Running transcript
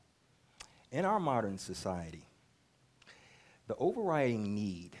In our modern society, the overriding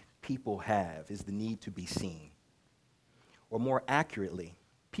need people have is the need to be seen. Or more accurately,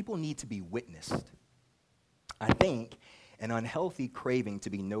 people need to be witnessed. I think an unhealthy craving to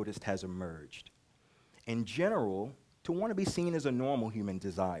be noticed has emerged. In general, to want to be seen is a normal human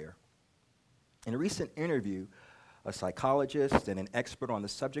desire. In a recent interview, a psychologist and an expert on the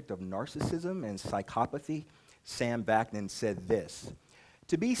subject of narcissism and psychopathy, Sam Vaknin, said this: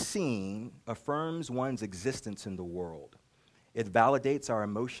 "To be seen affirms one's existence in the world. It validates our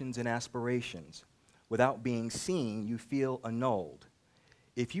emotions and aspirations. Without being seen, you feel annulled.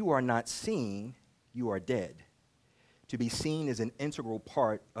 If you are not seen, you are dead. To be seen is an integral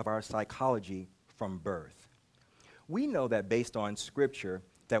part of our psychology from birth." We know that based on Scripture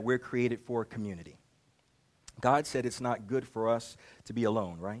that we're created for a community. God said it's not good for us to be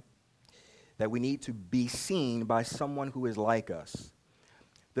alone, right? That we need to be seen by someone who is like us.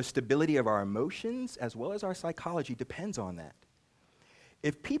 The stability of our emotions as well as our psychology depends on that.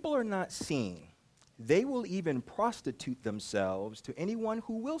 If people are not seen, they will even prostitute themselves to anyone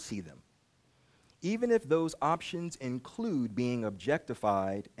who will see them, even if those options include being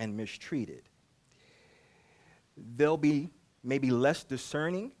objectified and mistreated. They'll be maybe less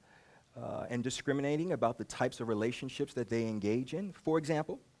discerning and discriminating about the types of relationships that they engage in. For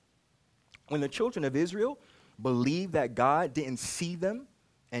example, when the children of Israel believed that God didn't see them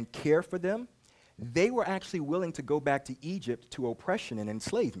and care for them, they were actually willing to go back to Egypt to oppression and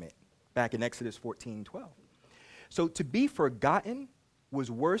enslavement, back in Exodus 14:12. So to be forgotten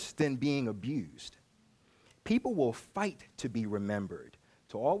was worse than being abused. People will fight to be remembered,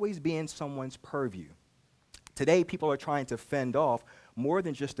 to always be in someone's purview. Today, people are trying to fend off more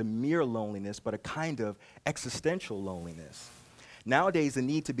than just a mere loneliness, but a kind of existential loneliness. Nowadays, the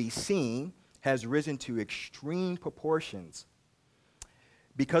need to be seen has risen to extreme proportions.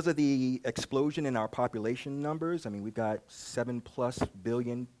 Because of the explosion in our population numbers, we've got 7+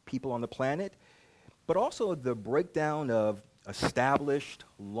 billion people on the planet, but also the breakdown of established,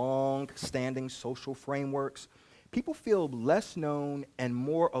 long-standing social frameworks, people feel less known and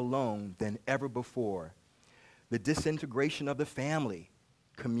more alone than ever before. The disintegration of the family,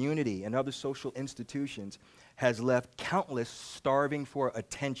 community, and other social institutions has left countless starving for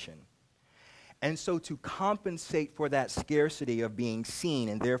attention. And so to compensate for that scarcity of being seen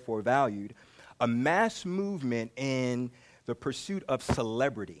and therefore valued, a mass movement in the pursuit of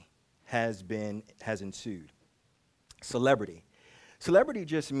celebrity has ensued. Celebrity. Celebrity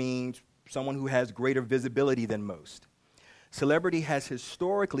just means someone who has greater visibility than most. Celebrity has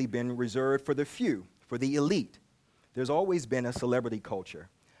historically been reserved for the few, for the elite. There's always been a celebrity culture,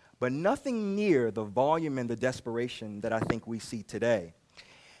 but nothing near the volume and the desperation that I think we see today.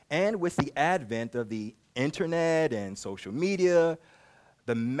 And with the advent of the internet and social media,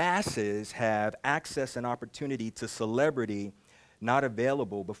 the masses have access and opportunity to celebrity not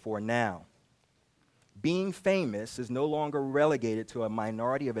available before now. Being famous is no longer relegated to a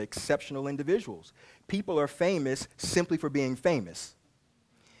minority of exceptional individuals. People are famous simply for being famous.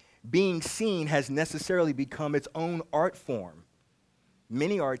 Being seen has necessarily become its own art form.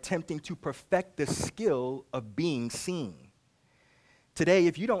 Many are attempting to perfect the skill of being seen. Today,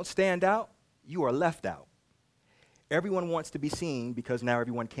 if you don't stand out, you are left out. Everyone wants to be seen because now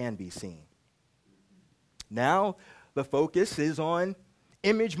everyone can be seen. Now, the focus is on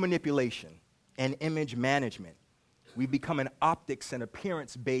image manipulation and image management. We've become an optics and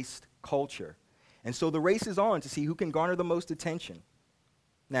appearance-based culture. And so the race is on to see who can garner the most attention.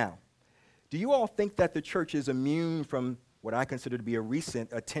 Now, do you all think that the church is immune from what I consider to be a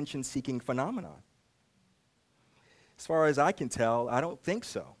recent attention-seeking phenomenon? As far as I can tell, I don't think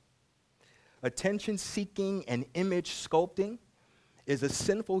so. Attention-seeking and image sculpting is a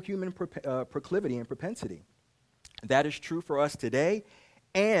sinful human proclivity and propensity. That is true for us today,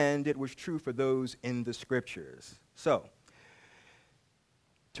 and it was true for those in the Scriptures. So,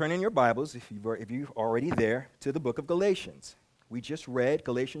 turn in your Bibles, if you're already there, to the book of Galatians. We just read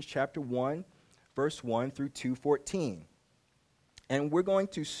Galatians chapter 1, verse 1 through 2:14. And we're going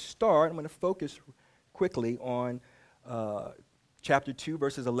to start, I'm going to focus quickly on chapter 2,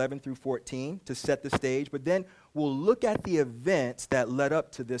 verses 11 through 14 to set the stage, but then we'll look at the events that led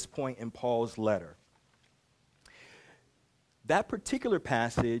up to this point in Paul's letter. That particular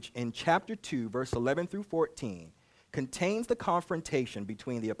passage in chapter 2, verse 11 through 14, contains the confrontation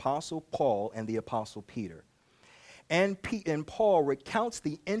between the Apostle Paul and the Apostle Peter. And Paul recounts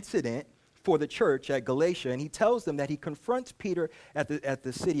the incident for the church at Galatia, and he tells them that he confronts Peter at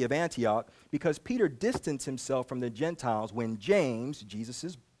the city of Antioch because Peter distanced himself from the Gentiles when James,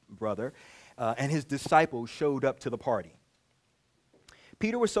 Jesus' brother, and his disciples showed up to the party.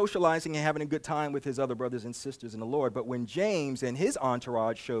 Peter was socializing and having a good time with his other brothers and sisters in the Lord, but when James and his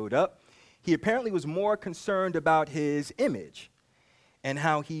entourage showed up, he apparently was more concerned about his image and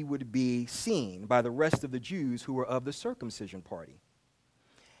how he would be seen by the rest of the Jews who were of the circumcision party.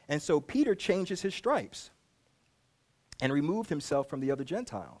 And so Peter changes his stripes and removed himself from the other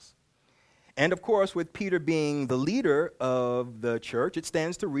Gentiles. And of course, with Peter being the leader of the church, it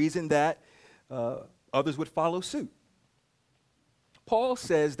stands to reason that others would follow suit. Paul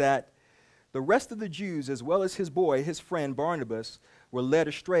says that the rest of the Jews, as well as his boy, his friend Barnabas, were led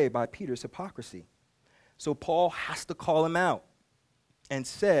astray by Peter's hypocrisy. So Paul has to call him out and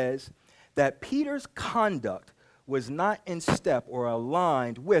says that Peter's conduct was not in step or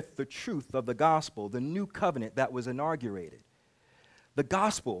aligned with the truth of the gospel, the new covenant that was inaugurated. The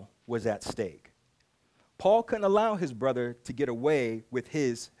gospel was at stake. Paul couldn't allow his brother to get away with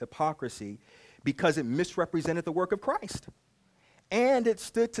his hypocrisy because it misrepresented the work of Christ. And it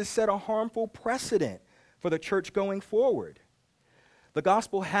stood to set a harmful precedent for the church going forward. The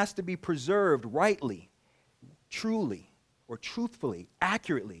gospel has to be preserved rightly, truly, or truthfully,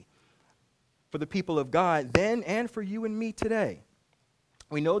 accurately for the people of God then and for you and me today.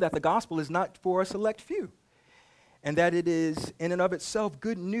 We know that the gospel is not for a select few, and that it is in and of itself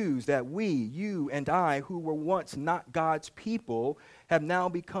good news that we, you and I, who were once not God's people, have now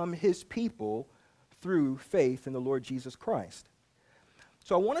become his people through faith in the Lord Jesus Christ.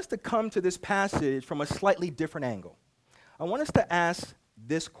 So I want us to come to this passage from a slightly different angle. I want us to ask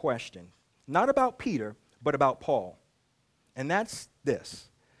this question, not about Peter, but about Paul. And that's this.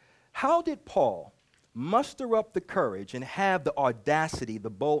 How did Paul muster up the courage and have the audacity,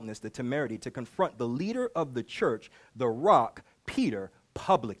 the boldness, the temerity to confront the leader of the church, the rock, Peter,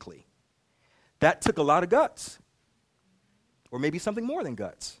 publicly? That took a lot of guts, or maybe something more than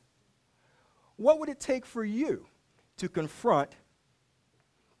guts. What would it take for you to confront,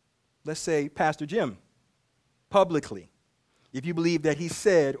 let's say, Pastor Jim, publicly, if you believe that he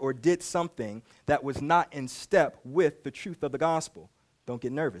said or did something that was not in step with the truth of the gospel? Don't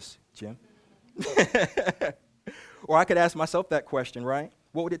get nervous, Jim. Or I could ask myself that question, right?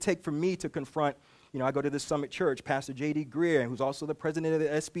 What would it take for me to confront, I go to this Summit Church, Pastor J.D. Greer, who's also the president of the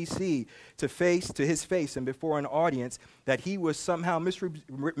SBC, to his face and before an audience that he was somehow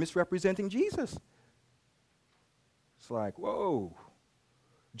misrepresenting Jesus? It's like, whoa.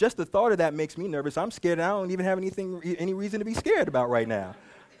 Just the thought of that makes me nervous. I'm scared, and I don't even have any reason to be scared about right now.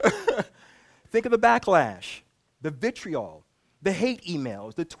 Think of the backlash, the vitriol, the hate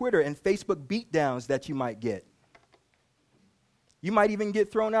emails, the Twitter and Facebook beatdowns that you might get. You might even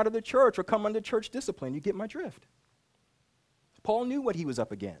get thrown out of the church or come under church discipline. You get my drift. Paul knew what he was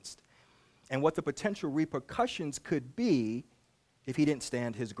up against and what the potential repercussions could be if he didn't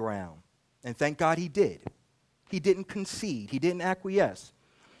stand his ground. And thank God he did. He didn't concede. He didn't acquiesce.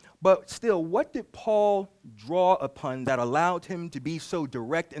 But still, what did Paul draw upon that allowed him to be so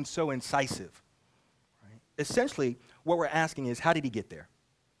direct and so incisive? Right? Essentially, what we're asking is, how did he get there?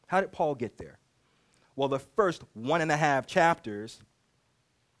 How did Paul get there? Well, the first 1.5 chapters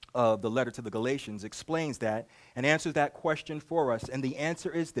of the letter to the Galatians explains that and answers that question for us. And the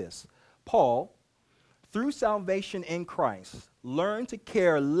answer is this. Paul, through salvation in Christ, learned to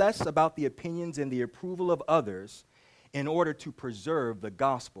care less about the opinions and the approval of others in order to preserve the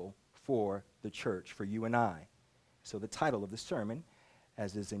gospel for the church, for you and I. So the title of the sermon,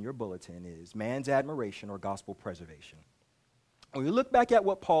 as is in your bulletin, is Man's Admiration or Gospel Preservation. When we look back at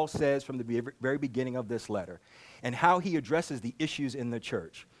what Paul says from the very beginning of this letter and how he addresses the issues in the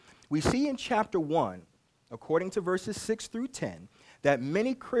church, we see in chapter 1, according to verses 6 through 10, that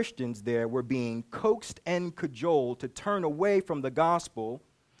many Christians there were being coaxed and cajoled to turn away from the gospel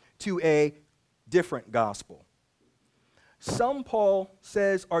to a different gospel. Some, Paul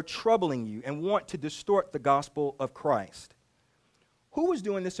says, are troubling you and want to distort the gospel of Christ. Who was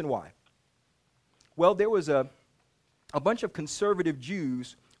doing this and why? Well, there was a bunch of conservative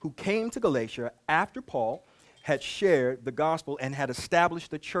Jews who came to Galatia after Paul had shared the gospel and had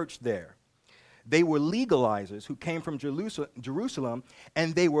established the church there. They were legalizers who came from Jerusalem,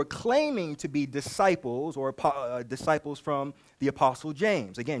 and they were claiming to be disciples or disciples from the Apostle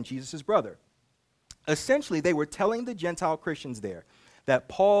James, again, Jesus' brother. Essentially, they were telling the Gentile Christians there that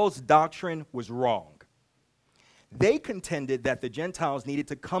Paul's doctrine was wrong. They contended that the Gentiles needed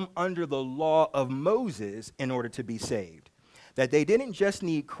to come under the law of Moses in order to be saved, that they didn't just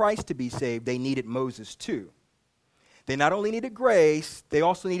need Christ to be saved, they needed Moses too. They not only needed grace, they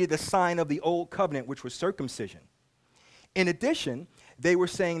also needed the sign of the old covenant, which was circumcision. In addition, they were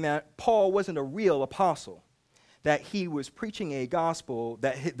saying that Paul wasn't a real apostle, that he was preaching a gospel,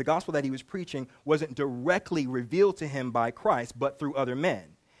 that the gospel that he was preaching wasn't directly revealed to him by Christ, but through other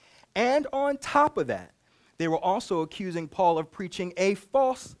men. And on top of that, they were also accusing Paul of preaching a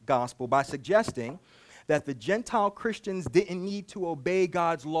false gospel by suggesting that the Gentile Christians didn't need to obey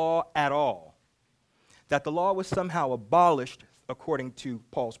God's law at all, that the law was somehow abolished according to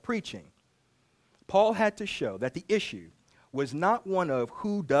Paul's preaching. Paul had to show that the issue was not one of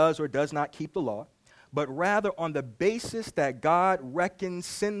who does or does not keep the law, but rather on the basis that God reckons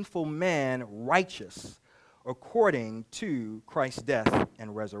sinful man righteous according to Christ's death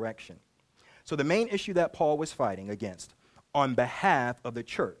and resurrection. So the main issue that Paul was fighting against on behalf of the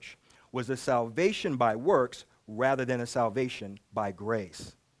church was a salvation by works rather than a salvation by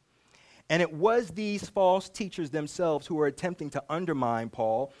grace. And it was these false teachers themselves who were attempting to undermine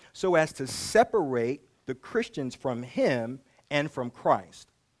Paul so as to separate the Christians from him and from Christ.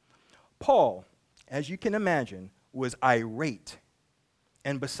 Paul, as you can imagine, was irate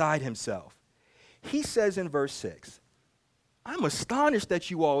and beside himself. He says in verse 6, "I'm astonished that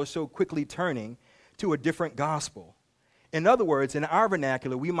you all are so quickly turning to a different gospel." In other words, in our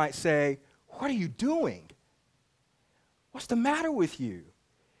vernacular, we might say, "What are you doing? What's the matter with you?"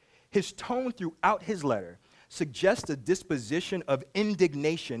 His tone throughout his letter suggests a disposition of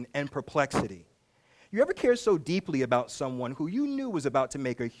indignation and perplexity. You ever care so deeply about someone who you knew was about to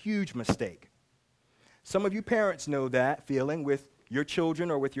make a huge mistake? Some of you parents know that feeling with your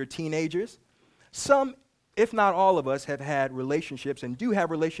children or with your teenagers. Some, if not all of us, have had relationships and do have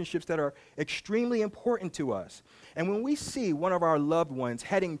relationships that are extremely important to us. And when we see one of our loved ones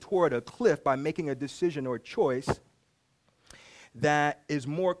heading toward a cliff by making a decision or choice that is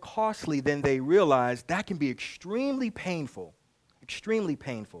more costly than they realize, that can be extremely painful, extremely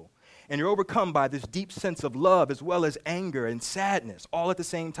painful. And you're overcome by this deep sense of love as well as anger and sadness all at the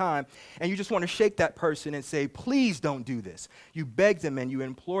same time. And you just want to shake that person and say, "Please don't do this." You beg them and you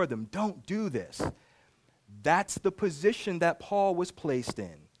implore them, "Don't do this." That's the position that Paul was placed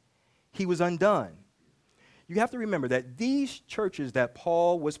in. He was undone. You have to remember that these churches that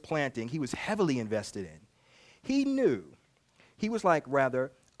Paul was planting, he was heavily invested in. He knew, they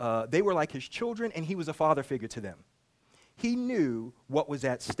were like his children, and he was a father figure to them. He knew what was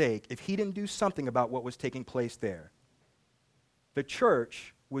at stake if he didn't do something about what was taking place there. The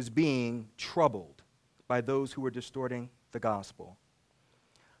church was being troubled by those who were distorting the gospel.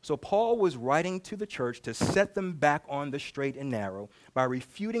 So Paul was writing to the church to set them back on the straight and narrow by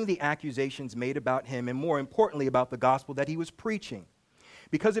refuting the accusations made about him and, more importantly, about the gospel that he was preaching.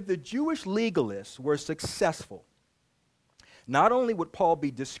 Because if the Jewish legalists were successful, not only would Paul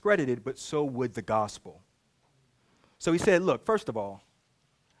be discredited, but so would the gospel. So he said, "Look, first of all,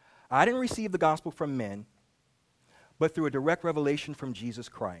 I didn't receive the gospel from men, but through a direct revelation from Jesus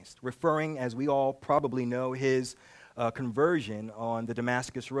Christ," referring, as we all probably know, his conversion on the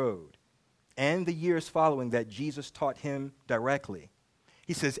Damascus Road and the years following that Jesus taught him directly.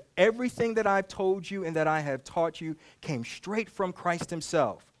 He says, "Everything that I've told you and that I have taught you came straight from Christ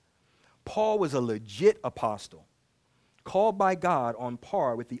himself." Paul was a legit apostle, called by God on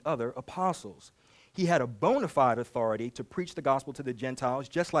par with the other apostles. He had a bona fide authority to preach the gospel to the Gentiles,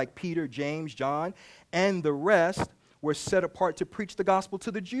 just like Peter, James, John, and the rest were set apart to preach the gospel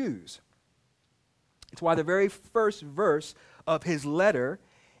to the Jews. It's why the very first verse of his letter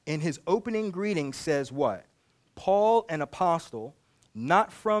in his opening greeting says what? "Paul, an apostle,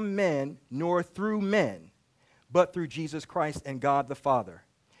 not from men nor through men, but through Jesus Christ and God the Father."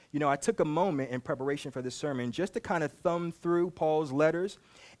 You know, I took a moment in preparation for this sermon just to kind of thumb through Paul's letters.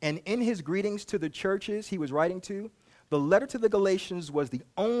 And in his greetings to the churches he was writing to, the letter to the Galatians was the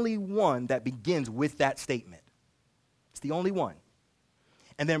only one that begins with that statement. It's the only one.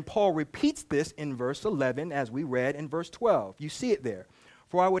 And then Paul repeats this in verse 11, as we read in verse 12. You see it there.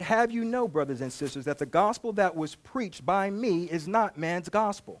 "For I would have you know, brothers and sisters, that the gospel that was preached by me is not man's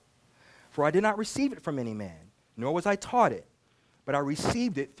gospel. For I did not receive it from any man, nor was I taught it, but I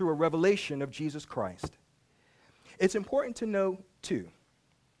received it through a revelation of Jesus Christ." It's important to know, too,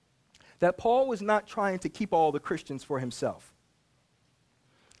 that Paul was not trying to keep all the Christians for himself.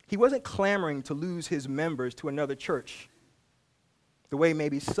 He wasn't clamoring to lose his members to another church, the way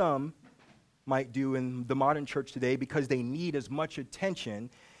maybe some might do in the modern church today, because they need as much attention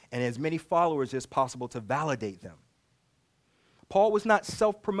and as many followers as possible to validate them. Paul was not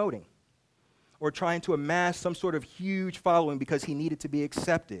self-promoting or trying to amass some sort of huge following because he needed to be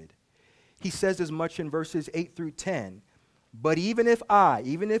accepted. He says as much in verses 8 through 10. "But even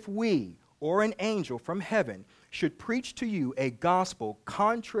if we, or an angel from heaven should preach to you a gospel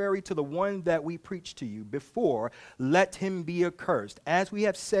contrary to the one that we preached to you before, let him be accursed. As we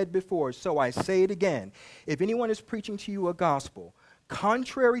have said before, so I say it again. If anyone is preaching to you a gospel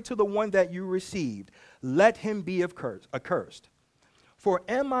contrary to the one that you received, let him be accursed. For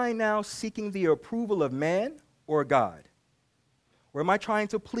am I now seeking the approval of man or God? Or am I trying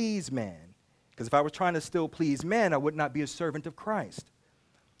to please man? Because if I was trying to still please man, I would not be a servant of Christ.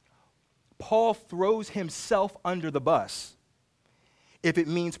 Paul throws himself under the bus if it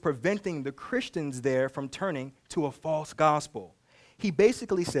means preventing the Christians there from turning to a false gospel. He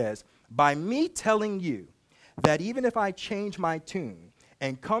basically says, by me telling you that even if I change my tune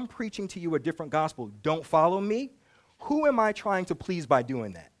and come preaching to you a different gospel, don't follow me, who am I trying to please by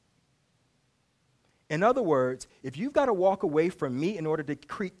doing that? In other words, if you've got to walk away from me in order to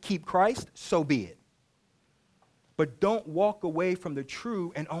keep Christ, so be it. But don't walk away from the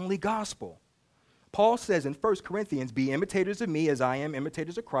true and only gospel. Paul says in 1 Corinthians, be imitators of me as I am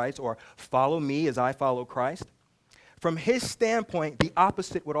imitators of Christ, or follow me as I follow Christ. From his standpoint, the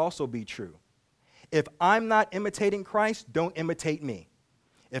opposite would also be true. If I'm not imitating Christ, don't imitate me.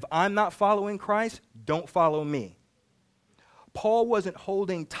 If I'm not following Christ, don't follow me. Paul wasn't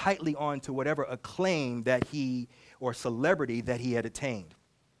holding tightly on to whatever acclaim that he or celebrity that he had attained.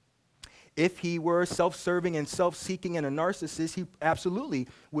 If he were self-serving and self-seeking and a narcissist, he absolutely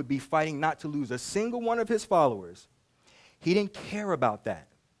would be fighting not to lose a single one of his followers. He didn't care about that.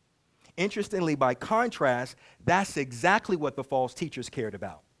 Interestingly, by contrast, that's exactly what the false teachers cared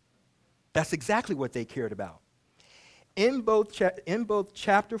about. That's exactly what they cared about. In both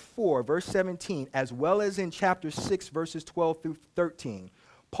chapter 4, verse 17, as well as in chapter 6, verses 12 through 13,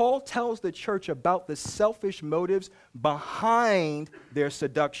 Paul tells the church about the selfish motives behind their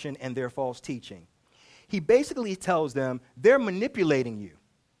seduction and their false teaching. He basically tells them they're manipulating you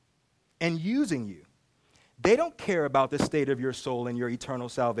and using you. They don't care about the state of your soul and your eternal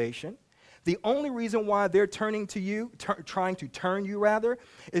salvation. The only reason why they're turning to you, trying to turn you rather,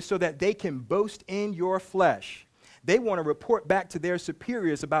 is so that they can boast in your flesh. They want to report back to their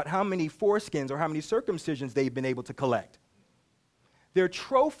superiors about how many foreskins or how many circumcisions they've been able to collect. They're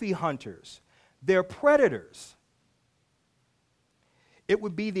trophy hunters. They're predators. It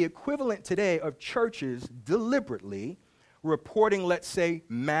would be the equivalent today of churches deliberately reporting, let's say,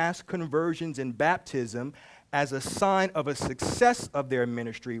 mass conversions and baptism as a sign of a success of their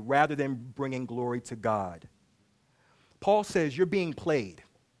ministry rather than bringing glory to God. Paul says, you're being played.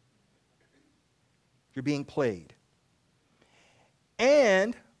 You're being played.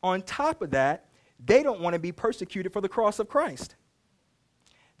 And on top of that, they don't want to be persecuted for the cross of Christ.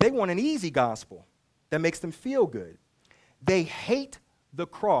 They want an easy gospel that makes them feel good. They hate the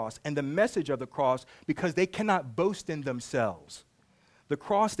cross and the message of the cross because they cannot boast in themselves. The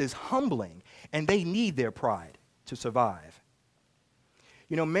cross is humbling, and they need their pride to survive.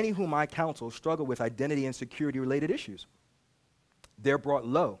 You know, many whom I counsel struggle with identity and security-related issues. They're brought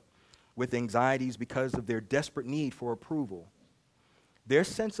low with anxieties because of their desperate need for approval. Their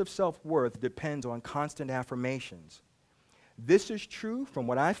sense of self-worth depends on constant affirmations. This is true, from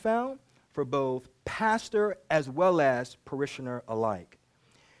what I found, for both pastor as well as parishioner alike.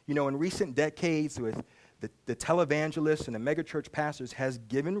 You know, in recent decades, with the televangelists and the megachurch pastors has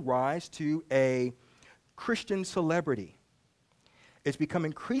given rise to a Christian celebrity. It's become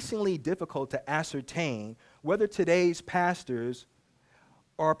increasingly difficult to ascertain whether today's pastors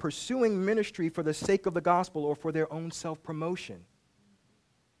are pursuing ministry for the sake of the gospel or for their own self-promotion.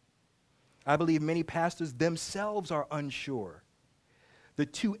 I believe many pastors themselves are unsure. The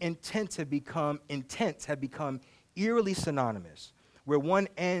two intents have become eerily synonymous. Where one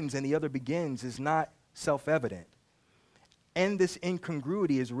ends and the other begins is not self-evident. And this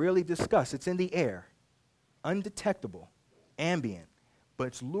incongruity is rarely discussed. It's in the air, undetectable, ambient, but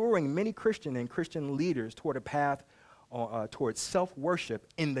it's luring many Christian and Christian leaders toward a path towards self-worship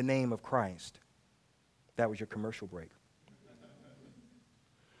in the name of Christ. That was your commercial break.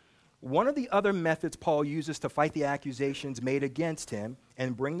 One of the other methods Paul uses to fight the accusations made against him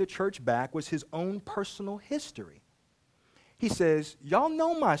and bring the church back was his own personal history. He says, y'all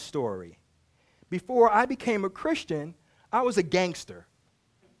know my story. Before I became a Christian, I was a gangster.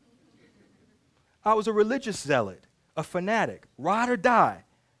 I was a religious zealot, a fanatic, ride or die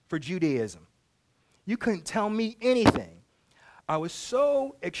for Judaism. You couldn't tell me anything. I was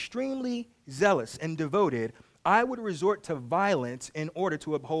so extremely zealous and devoted, I would resort to violence in order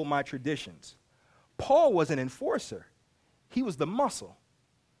to uphold my traditions. Paul was an enforcer. He was the muscle.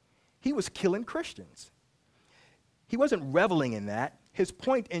 He was killing Christians. He wasn't reveling in that. His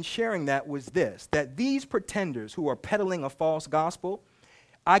point in sharing that was this, that these pretenders who are peddling a false gospel,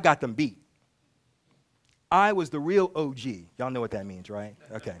 I got them beat. I was the real OG. Y'all know what that means, right?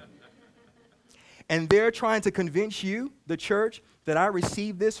 Okay. And they're trying to convince you, the church, that I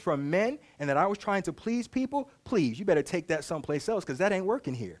received this from men and that I was trying to please people. Please, you better take that someplace else because that ain't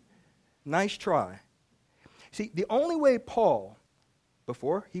working here. Nice try. See, the only way Paul,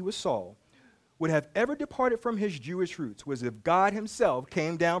 before he was Saul, would have ever departed from his Jewish roots was if God himself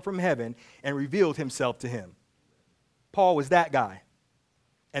came down from heaven and revealed himself to him. Paul was that guy.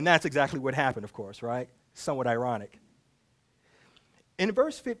 And that's exactly what happened, of course, right? Somewhat ironic. In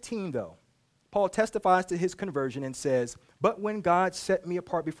verse 15, though, Paul testifies to his conversion and says, "But when God set me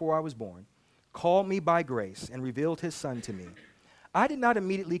apart before I was born, called me by grace, and revealed his Son to me, I did not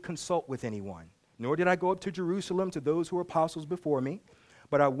immediately consult with anyone, nor did I go up to Jerusalem to those who were apostles before me,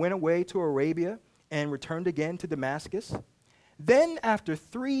 but I went away to Arabia and returned again to Damascus. Then after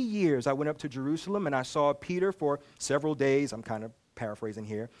 3 years, I went up to Jerusalem, and I saw Peter for several days," I'm kind of paraphrasing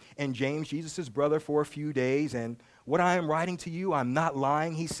here, "and James, Jesus' brother, for a few days. And what I am writing to you, I'm not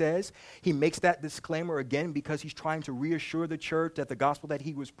lying," he says. He makes that disclaimer again because he's trying to reassure the church that the gospel that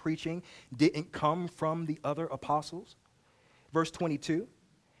he was preaching didn't come from the other apostles. Verse 22,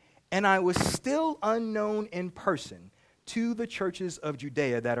 "And I was still unknown in person to the churches of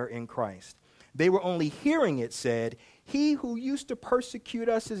Judea that are in Christ. They were only hearing it said, 'He who used to persecute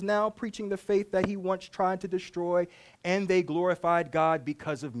us is now preaching the faith that he once tried to destroy,' and they glorified God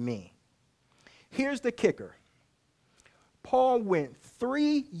because of me." Here's the kicker. Paul went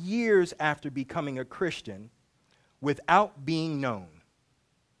 3 years after becoming a Christian without being known.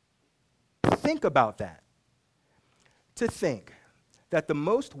 Think about that. To think that the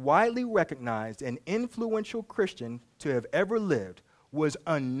most widely recognized and influential Christian to have ever lived was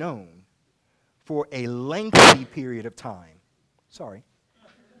unknown for a lengthy period of time. Sorry.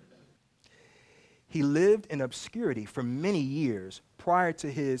 He lived in obscurity for many years prior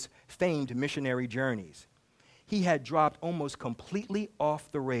to his famed missionary journeys. He had dropped almost completely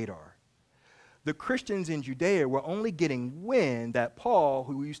off the radar. The Christians in Judea were only getting wind that Paul,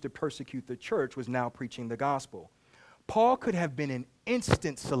 who used to persecute the church, was now preaching the gospel. Paul could have been an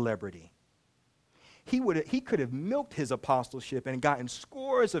instant celebrity. He could have milked his apostleship and gotten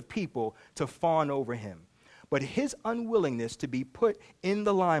scores of people to fawn over him. But his unwillingness to be put in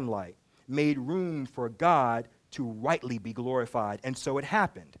the limelight made room for God to rightly be glorified. And so it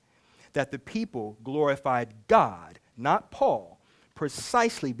happened that the people glorified God, not Paul,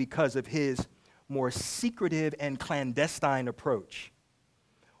 precisely because of his more secretive and clandestine approach.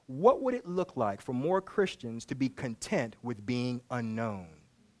 What would it look like for more Christians to be content with being unknown?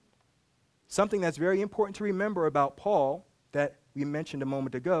 Something that's very important to remember about Paul that we mentioned a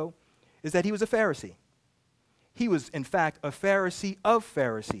moment ago is that he was a Pharisee. He was, in fact, a Pharisee of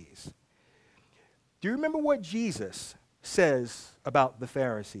Pharisees. Do you remember what Jesus says about the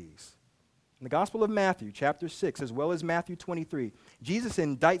Pharisees? In the Gospel of Matthew, chapter 6, as well as Matthew 23, Jesus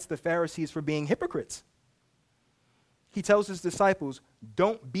indicts the Pharisees for being hypocrites. He tells his disciples,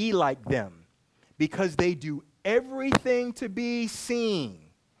 "Don't be like them, because they do everything to be seen.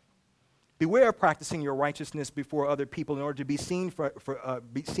 Beware of practicing your righteousness before other people in order to be seen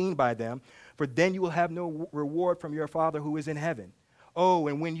by them, for then you will have no reward from your Father who is in heaven. Oh,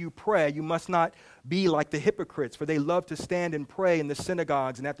 and when you pray, you must not be like the hypocrites, for they love to stand and pray in the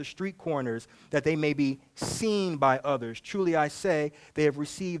synagogues and at the street corners, that they may be seen by others. Truly I say, they have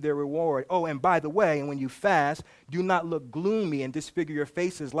received their reward. Oh, and by the way, and when you fast, do not look gloomy and disfigure your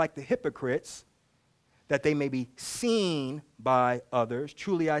faces like the hypocrites, that they may be seen by others.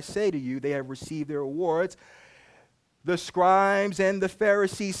 Truly I say to you, they have received their rewards. The scribes and the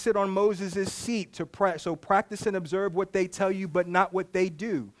Pharisees sit on Moses' seat, so practice and observe what they tell you, but not what they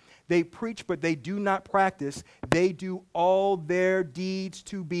do. They preach, but they do not practice. They do all their deeds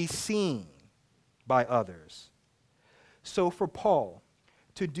to be seen by others." So for Paul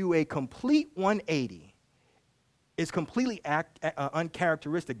to do a complete 180 is completely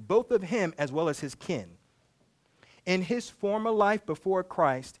uncharacteristic, both of him as well as his kin. In his former life before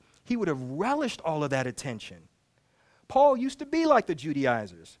Christ, he would have relished all of that attention. Paul used to be like the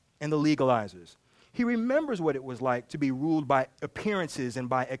Judaizers and the legalizers. He remembers what it was like to be ruled by appearances and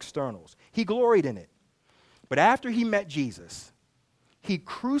by externals. He gloried in it. But after he met Jesus, he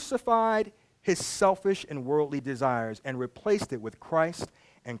crucified his selfish and worldly desires and replaced it with Christ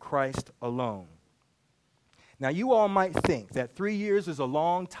and Christ alone. Now, you all might think that 3 years is a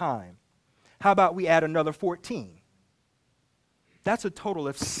long time. How about we add another 14? That's a total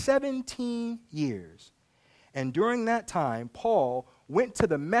of 17 years. And during that time, Paul went to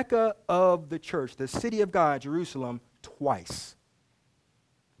the Mecca of the church, the city of God, Jerusalem, twice.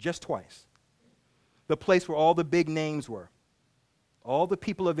 Just twice. The place where all the big names were, all the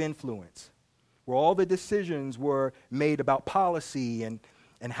people of influence. where all the decisions were made about policy and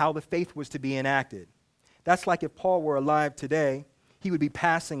how the faith was to be enacted. That's like if Paul were alive today, he would be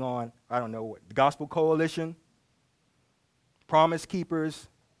passing on, I don't know what, the Gospel Coalition, Promise Keepers,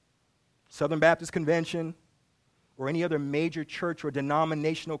 Southern Baptist Convention, or any other major church or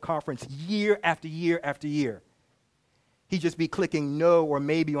denominational conference year after year after year. He'd just be clicking no or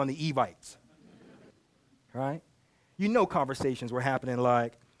maybe on the Evites, right? You know conversations were happening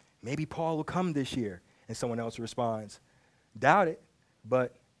like, maybe Paul will come this year, and someone else responds, doubt it,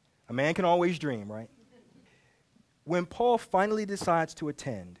 but a man can always dream, right? When Paul finally decides to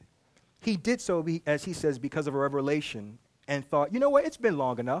attend, he did so, as he says, because of a revelation, and thought, you know what, it's been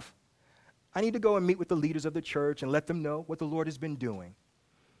long enough. I need to go and meet with the leaders of the church and let them know what the Lord has been doing.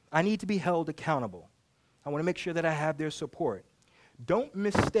 I need to be held accountable. I want to make sure that I have their support. Don't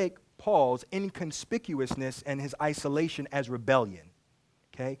mistake Paul's inconspicuousness and his isolation as rebellion,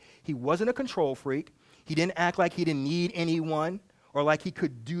 okay? He wasn't a control freak. He didn't act like he didn't need anyone or like he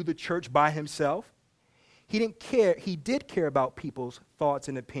could do the church by himself. He didn't care. He did care about people's thoughts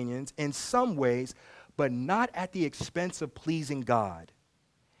and opinions in some ways, but not at the expense of pleasing God.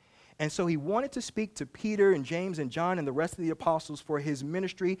 And so he wanted to speak to Peter and James and John and the rest of the apostles for his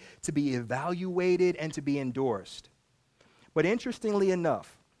ministry to be evaluated and to be endorsed. But interestingly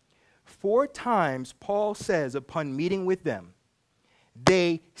enough, 4 times Paul says upon meeting with them,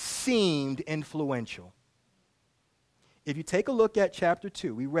 they seemed influential. If you take a look at chapter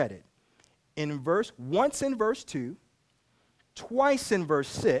 2, we read it. Once in verse 2, twice in verse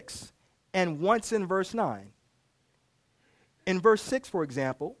 6, and once in verse 9. In verse 6, for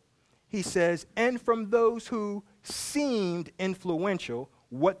example, he says, and from those who seemed influential,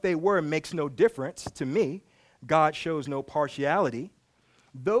 what they were makes no difference to me. God shows no partiality.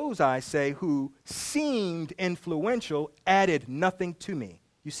 Those, I say, who seemed influential added nothing to me.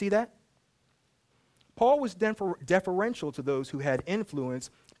 You see that? Paul was deferential to those who had influence,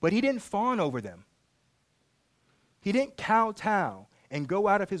 but he didn't fawn over them. He didn't kowtow and go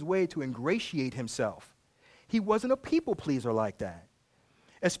out of his way to ingratiate himself. He wasn't a people pleaser like that,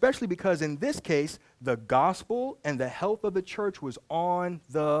 especially because in this case, the gospel and the health of the church was on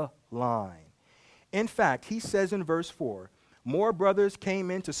the line. In fact, he says in verse 4, more brothers came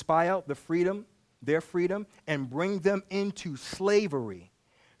in to spy out their freedom, and bring them into slavery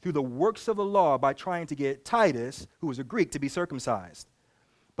through the works of the law by trying to get Titus, who was a Greek, to be circumcised.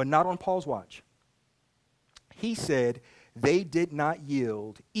 But not on Paul's watch. He said they did not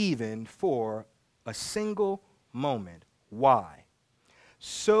yield even for a single moment. Why?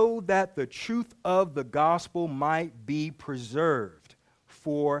 So that the truth of the gospel might be preserved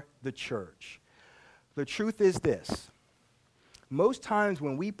for the church. The truth is this. Most times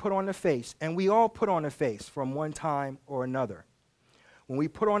when we put on a face, and we all put on a face from one time or another, when we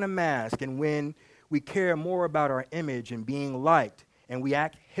put on a mask and when we care more about our image and being liked and we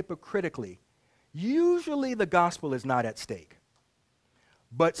act hypocritically, usually the gospel is not at stake.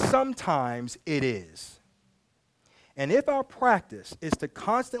 But sometimes it is. And if our practice is to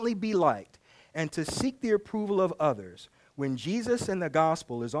constantly be liked and to seek the approval of others, when Jesus and the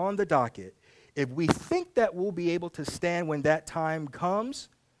gospel is on the docket, if we think that we'll be able to stand when that time comes,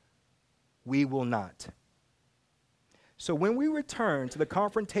 we will not. So when we return to the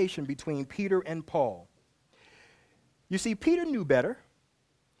confrontation between Peter and Paul, you see, Peter knew better.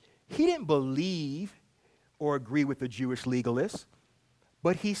 He didn't believe or agree with the Jewish legalists,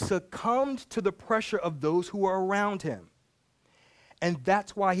 but he succumbed to the pressure of those who were around him. And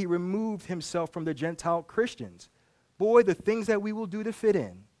that's why he removed himself from the Gentile Christians. Boy, the things that we will do to fit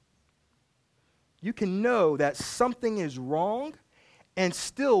in. You can know that something is wrong and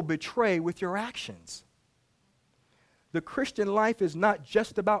still betray with your actions. The Christian life is not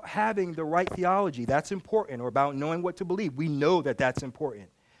just about having the right theology. That's important, or about knowing what to believe. We know that that's important.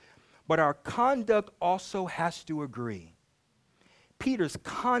 But our conduct also has to agree. Peter's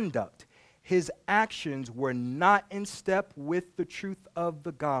conduct, his actions were not in step with the truth of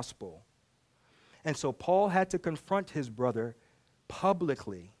the gospel. And so Paul had to confront his brother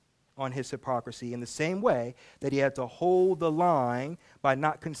publicly on his hypocrisy in the same way that he had to hold the line by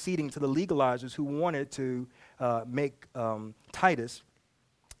not conceding to the legalizers who wanted to have Titus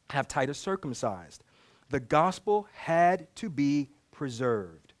circumcised. The gospel had to be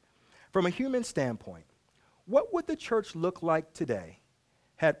preserved. From a human standpoint, what would the church look like today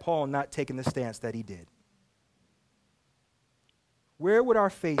had Paul not taken the stance that he did? Where would our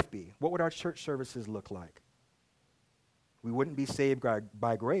faith be? What would our church services look like? We wouldn't be saved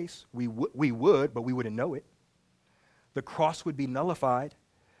by grace. We would, but we wouldn't know it. The cross would be nullified.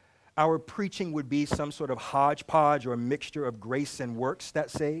 Our preaching would be some sort of hodgepodge or mixture of grace and works that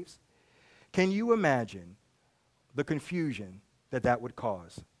saves. Can you imagine the confusion that that would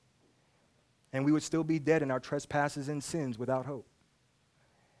cause? And we would still be dead in our trespasses and sins without hope.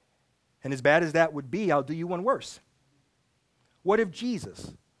 And as bad as that would be, I'll do you one worse. What if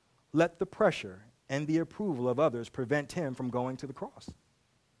Jesus let the pressure and the approval of others prevent him from going to the cross?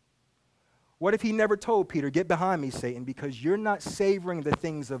 What if he never told Peter, "Get behind me, Satan, because you're not savoring the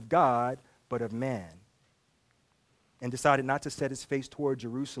things of God, but of man," and decided not to set his face toward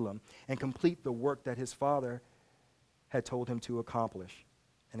Jerusalem and complete the work that his Father had told him to accomplish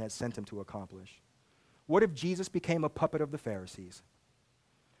and had sent him to accomplish? What if Jesus became a puppet of the Pharisees?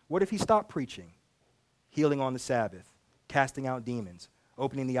 What if he stopped preaching, healing on the Sabbath, casting out demons,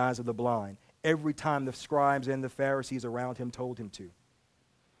 opening the eyes of the blind, every time the scribes and the Pharisees around him told him to?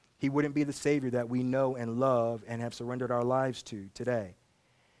 He wouldn't be the Savior that we know and love and have surrendered our lives to today.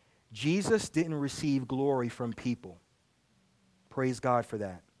 Jesus didn't receive glory from people. Praise God for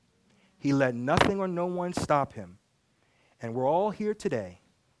that. He let nothing or no one stop him. And we're all here today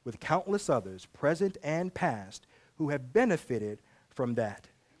with countless others, present and past, who have benefited from that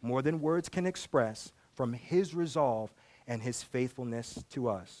more than words can express, from his resolve and his faithfulness to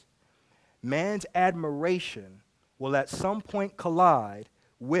us. Man's admiration will at some point collide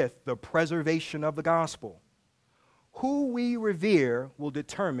with the preservation of the gospel. Who we revere will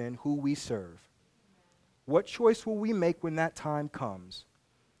determine who we serve. What choice will we make when that time comes?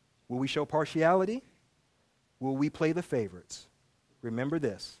 Will we show partiality? Will we play the favorites? Remember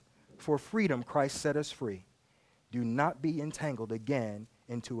this: for freedom Christ set us free. Do not be entangled again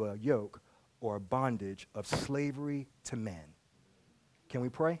into a yoke or a bondage of slavery to men. Can we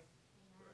pray?